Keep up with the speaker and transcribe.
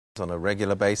On a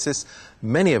regular basis,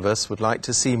 many of us would like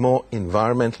to see more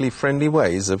environmentally friendly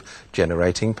ways of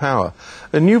generating power.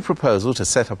 A new proposal to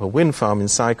set up a wind farm in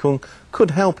Sai Kung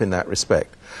could help in that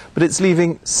respect, but it's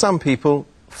leaving some people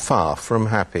far from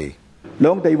happy.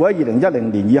 兩地會喺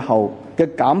2010年以後嘅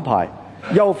減排、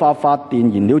優化發電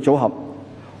燃料組合、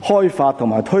開發同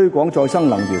埋推廣再生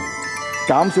能源、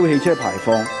減少汽車排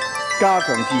放、加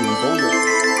強自然保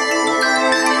育。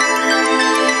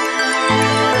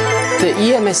 The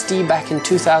EMSD back in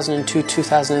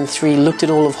 2002-2003 looked at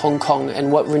all of Hong Kong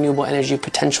and what renewable energy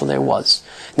potential there was.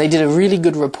 They did a really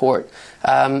good report,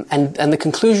 and the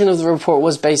conclusion of the report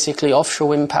was basically offshore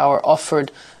wind power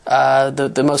offered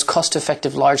the most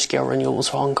cost-effective large-scale renewables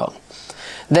for Hong Kong.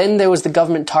 Then there was the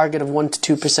government target of 1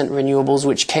 to 2% renewables,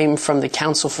 which came from the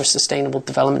Council for Sustainable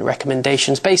Development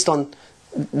recommendations based on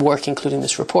work including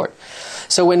this report.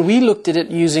 So when we looked at it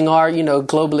using our,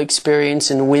 global experience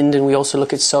in wind, and we also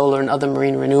look at solar and other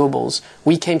marine renewables,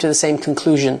 we came to the same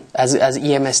conclusion as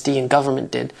EMSD and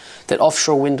government did, that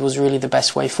offshore wind was really the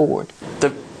best way forward.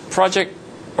 The project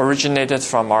originated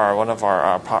from one of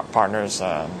our partners,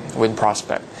 Wind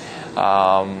Prospect.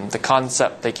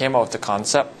 They came up with the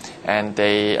concept, and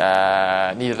they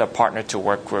needed a partner to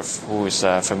work with who is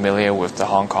familiar with the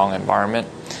Hong Kong environment.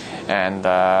 And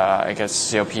I guess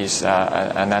CLP is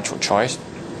a natural choice.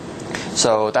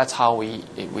 So that's how we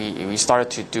started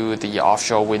to do the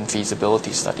offshore wind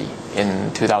feasibility study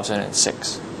in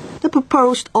 2006. The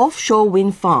proposed offshore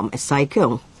wind farm at Sai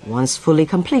Kung, once fully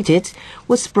completed,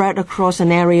 was spread across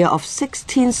an area of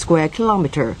 16 square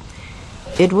kilometers.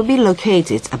 It would be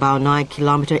located about 9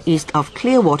 kilometers east of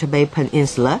Clearwater Bay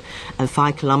Peninsula and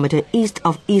 5 kilometers east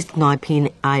of East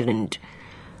Naiping Island.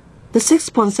 The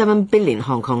 6.7 billion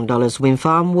Hong Kong dollars wind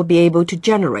farm will be able to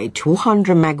generate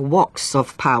 200 megawatts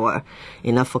of power,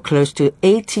 enough for close to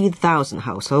 80,000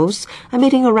 households, and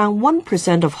meeting around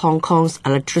 1% of Hong Kong's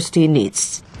electricity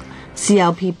needs.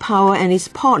 CLP Power and its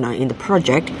partner in the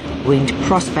project, Wind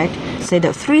Prospect, say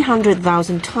that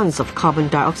 300,000 tons of carbon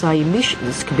dioxide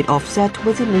emissions could be offset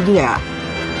within a year.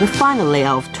 The final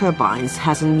layout of turbines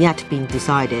hasn't yet been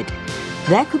decided.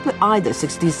 There could be either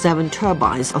 67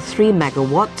 turbines of 3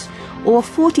 megawatts or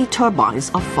 40 turbines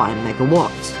of 5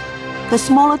 megawatts. The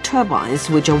smaller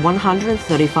turbines, which are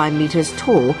 135 meters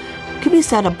tall, could be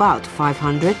set about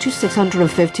 500 to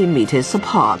 650 meters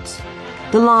apart.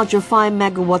 The larger 5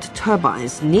 megawatt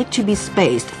turbines need to be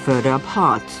spaced further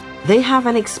apart. They have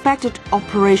an expected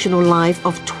operational life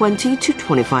of 20 to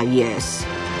 25 years.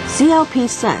 CLP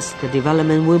says the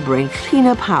development will bring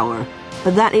cleaner power,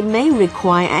 but that it may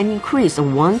require an increase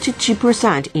of 1 to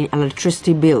 2% in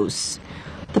electricity bills.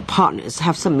 The partners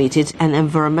have submitted an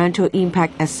environmental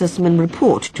impact assessment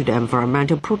report to the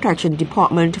Environmental Protection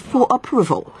Department for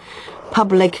approval.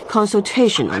 Public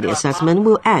consultation on the assessment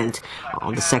will end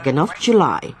on the 2nd of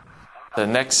July. The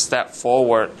next step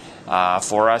forward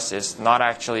for us is not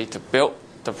actually to build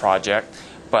the project,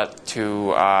 but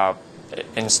to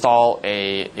install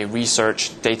a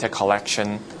research data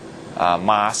collection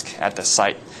mask at the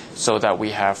site, so that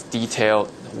we have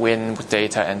detailed wind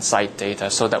data and site data,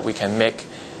 so that we can make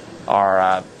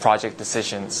our project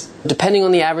decisions. Depending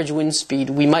on the average wind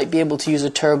speed, we might be able to use a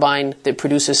turbine that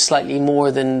produces slightly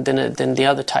more than the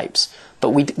other types, but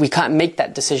we can't make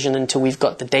that decision until we've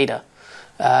got the data.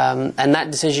 And that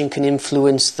decision can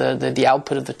influence the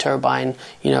output of the turbine,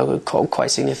 quite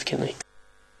significantly.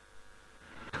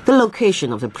 The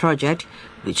location of the project,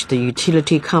 which the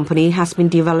utility company has been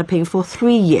developing for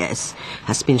 3 years,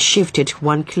 has been shifted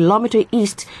 1 kilometer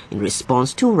east in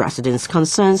response to residents'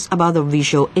 concerns about the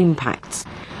visual impacts.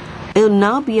 It will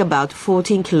now be about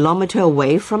 14 kilometers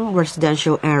away from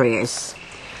residential areas.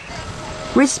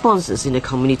 Responses in the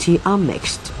community are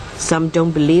mixed. Some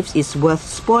don't believe it's worth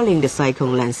spoiling the Sai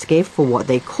Kung landscape for what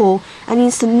they call an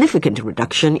insignificant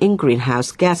reduction in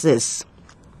greenhouse gases.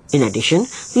 In addition,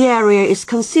 the area is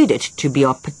considered to be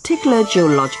of particular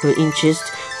geological interest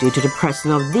due to the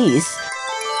presence of these,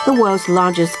 the world's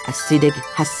largest acidic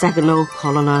hexagonal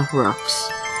columnar rocks.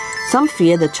 Some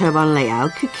fear the turbine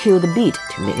layout could kill the bid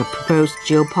to make a proposed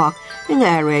geopark in the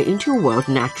area into World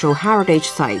Natural Heritage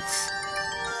Sites.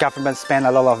 Government spent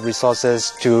a lot of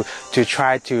resources to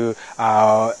try to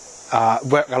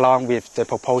work along with the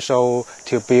proposal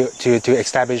to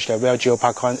establish the World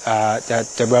Geopark,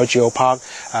 the World Geopark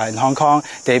in Hong Kong.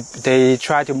 They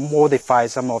try to modify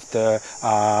some of the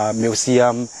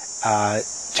museum,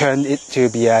 turn it to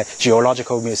be a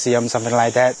geological museum, something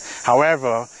like that.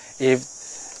 However,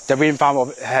 if the wind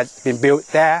farm had been built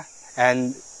there,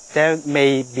 and there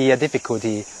may be a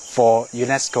difficulty for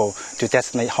UNESCO to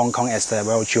designate Hong Kong as the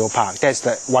World Geopark. That's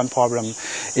the one problem.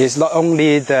 It's not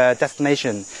only the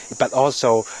destination, but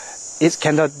also it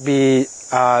cannot be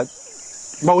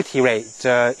motivate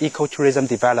the ecotourism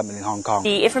development in Hong Kong.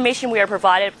 The information we are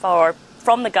provided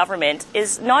from the government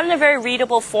is not in a very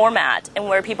readable format and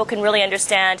where people can really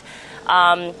understand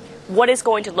what it's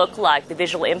going to look like, the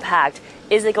visual impact.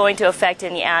 Is it going to affect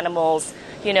any animals?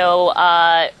 You know,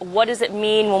 what does it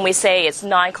mean when we say it's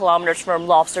 9 kilometers from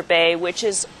Lobster Bay, which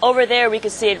is over there? We can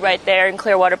see it right there in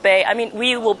Clearwater Bay. I mean,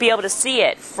 we will be able to see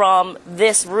it from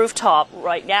this rooftop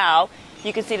right now.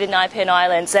 You can see the 9 Pin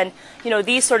Islands, and you know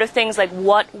these sort of things. Like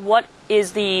what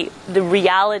is the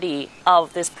reality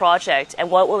of this project,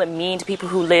 and what will it mean to people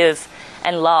who live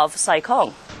and love Sai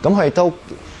Kung? 咁佢都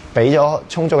俾咗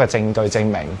充足嘅證據證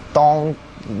明，當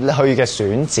佢嘅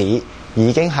選址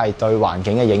已經係對環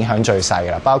境嘅影響最細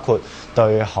㗎啦，包括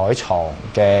對海床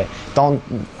嘅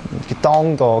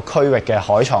當個區域嘅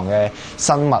海床嘅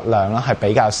生物量啦係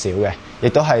比較少嘅，亦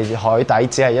都係海底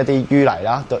只係一啲淤泥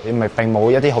啦，並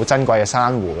冇一啲好珍貴嘅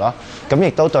珊瑚啦。咁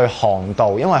亦都對航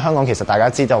道，因為香港其實大家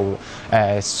知道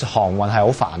航運係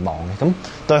好繁忙嘅，咁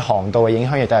對航道嘅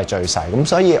影響亦都係最細。咁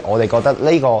所以我哋覺得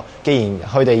呢個既然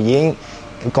佢哋已經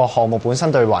個項目本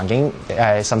身對環境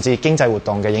甚至經濟活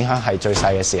動嘅影響係最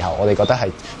細嘅時候，我哋覺得係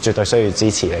絕對需要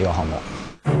支持呢個項目。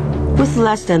With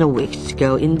less than a week to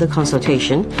go in the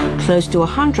consultation, close to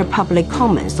 100 public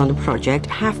comments on the project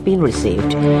have been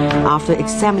received. After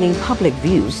examining public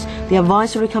views, the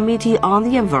Advisory Committee on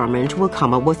the Environment will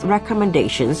come up with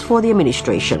recommendations for the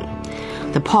administration.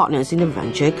 The partners in the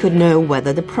venture could know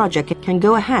whether the project can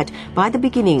go ahead by the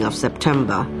beginning of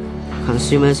September.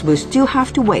 Consumers will still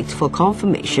have to wait for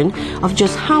confirmation of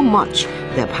just how much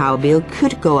their power bill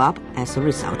could go up as a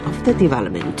result of the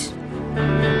development.